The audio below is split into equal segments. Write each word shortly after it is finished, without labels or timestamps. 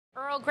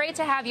Earl, great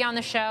to have you on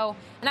the show.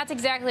 And that's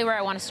exactly where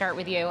I want to start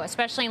with you,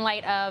 especially in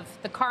light of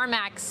the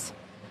CarMax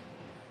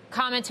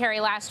commentary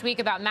last week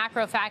about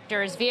macro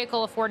factors,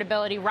 vehicle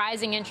affordability,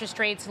 rising interest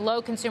rates,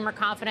 low consumer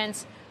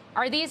confidence.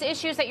 Are these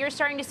issues that you're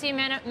starting to see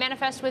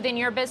manifest within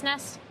your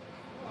business?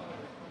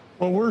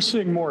 Well, we're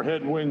seeing more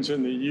headwinds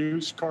in the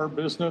used car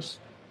business.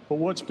 But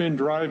what's been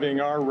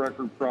driving our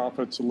record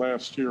profits the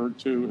last year or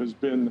two has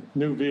been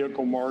new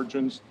vehicle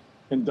margins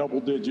and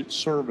double-digit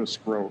service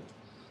growth.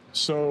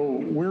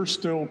 So we're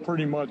still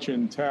pretty much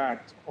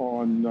intact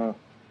on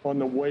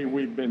the way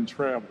we've been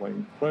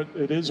traveling. But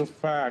it is a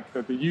fact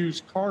that the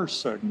used car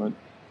segment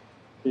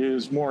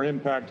is more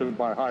impacted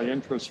by high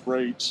interest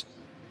rates,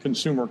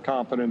 consumer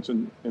confidence,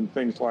 and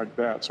things like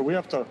that. So we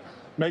have to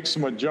make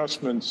some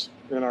adjustments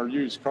in our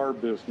used car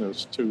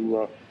business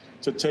to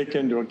take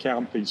into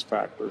account these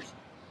factors.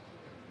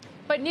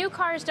 But new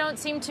cars don't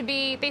seem to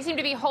be, they seem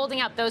to be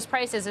holding up those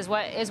prices is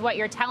what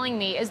you're telling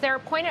me. Is there a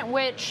point at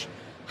which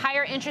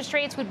higher interest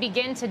rates would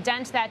begin to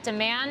dent that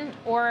demand,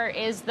 or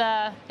is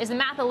the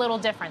math a little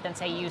different than,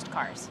 say, used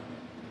cars?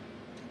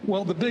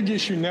 Well, the big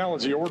issue now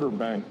is the order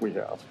bank we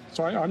have.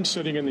 So I'm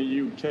sitting in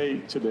the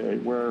UK today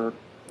where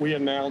we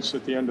announced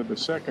at the end of the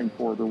second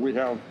quarter we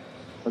have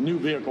a new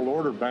vehicle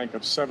order bank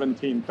of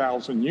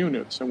 17,000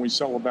 units, and we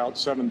sell about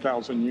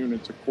 7,000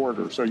 units a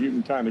quarter. So you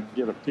can kind of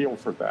get a feel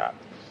for that.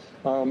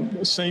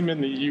 Same in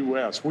the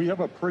U.S. We have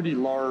a pretty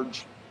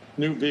large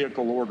new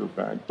vehicle order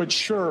bank. But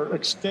sure,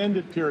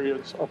 extended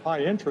periods of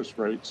high interest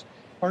rates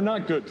are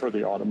not good for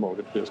the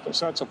automotive business.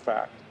 That's a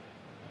fact.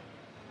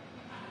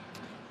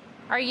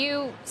 Are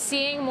you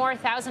seeing more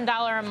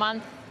 $1,000 a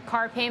month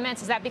car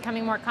payments? Is that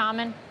becoming more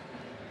common?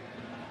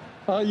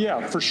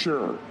 Yeah, for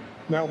sure.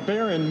 Now,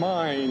 bear in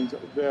mind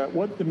that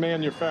what the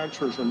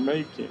manufacturers are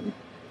making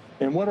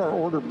and what our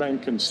order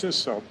bank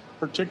consists of,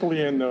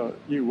 particularly in the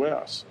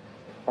U.S.,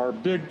 are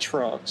big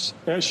trucks,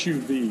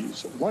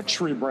 SUVs,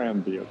 luxury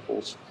brand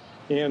vehicles.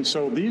 And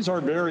so these are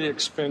very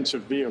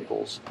expensive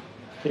vehicles.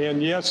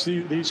 And yes,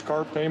 these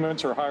car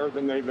payments are higher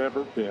than they've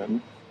ever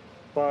been.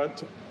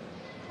 But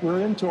we're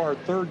into our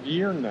third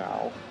year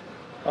now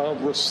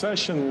of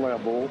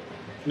recession-level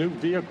new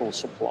vehicle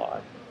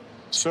supply.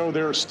 So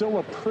there's still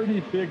a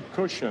pretty big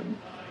cushion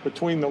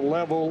between the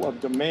level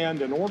of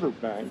demand and order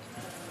bank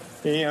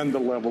and the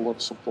level of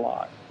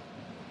supply.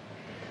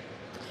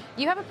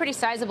 You have a pretty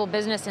sizable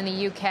business in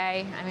the UK.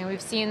 I mean, we've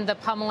seen the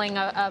pummeling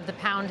of the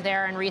pound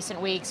there in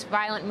recent weeks,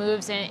 violent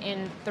moves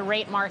in the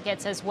rate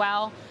markets as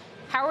well.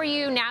 How are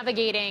you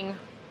navigating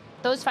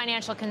those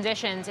financial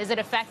conditions? Is it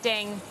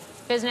affecting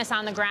business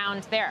on the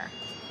ground there?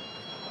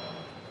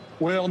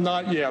 Well,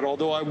 not yet,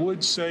 although I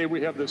would say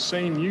we have the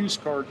same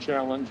used car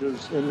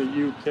challenges in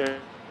the UK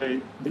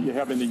that you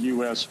have in the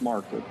U.S.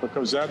 market,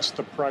 because that's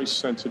the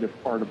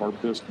price-sensitive part of our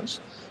business.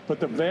 But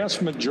the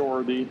vast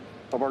majority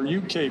of our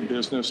UK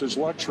business is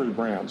luxury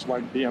brands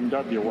like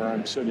BMW, where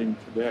I'm sitting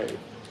today.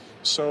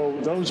 So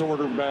those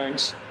order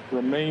banks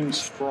remain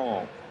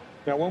strong.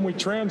 Now, when we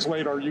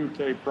translate our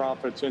UK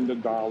profits into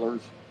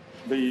dollars,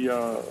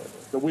 the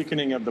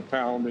weakening of the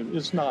pound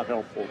is not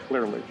helpful,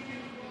 clearly.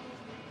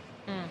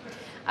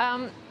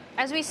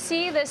 As we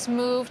see this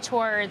move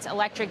towards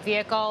electric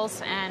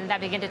vehicles and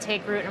that begin to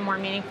take root in a more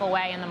meaningful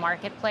way in the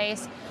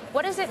marketplace,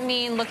 what does it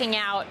mean looking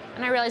out?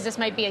 And I realize this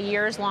might be a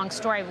years-long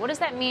story, but what does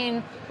that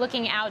mean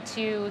looking out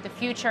to the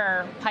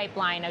future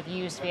pipeline of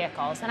used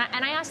vehicles? And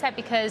I ask that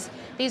because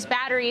these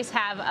batteries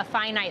have a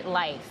finite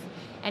life.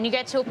 And you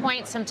get to a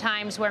point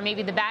sometimes where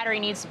maybe the battery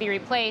needs to be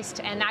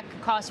replaced, and that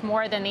could cost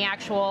more than the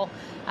actual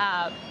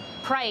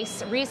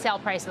resale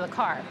price of the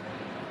car.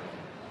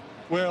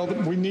 Well,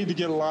 we need to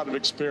get a lot of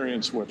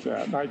experience with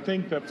that. And I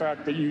think the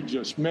fact that you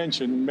just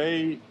mentioned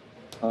may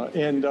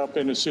end up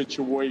in a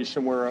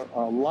situation where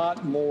a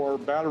lot more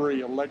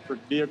battery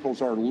electric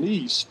vehicles are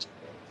leased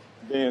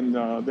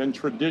than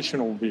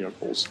traditional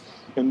vehicles.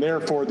 And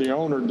therefore, the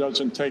owner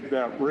doesn't take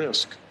that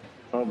risk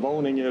of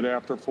owning it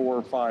after 4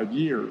 or 5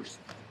 years.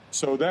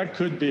 So that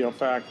could be a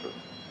factor.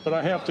 But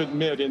I have to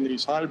admit, in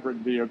these hybrid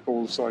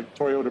vehicles like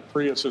Toyota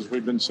Priuses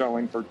we've been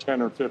selling for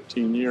 10 or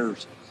 15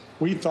 years,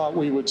 we thought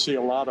we would see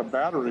a lot of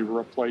battery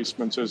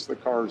replacements as the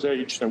cars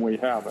aged, and we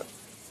haven't.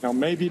 Now,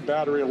 maybe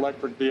battery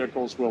electric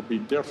vehicles will be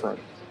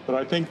different, but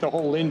I think the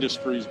whole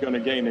industry is going to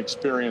gain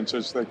experience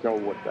as they go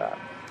with that.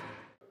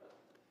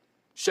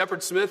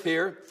 Shepard Smith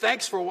here.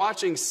 Thanks for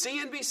watching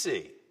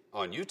CNBC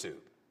on YouTube.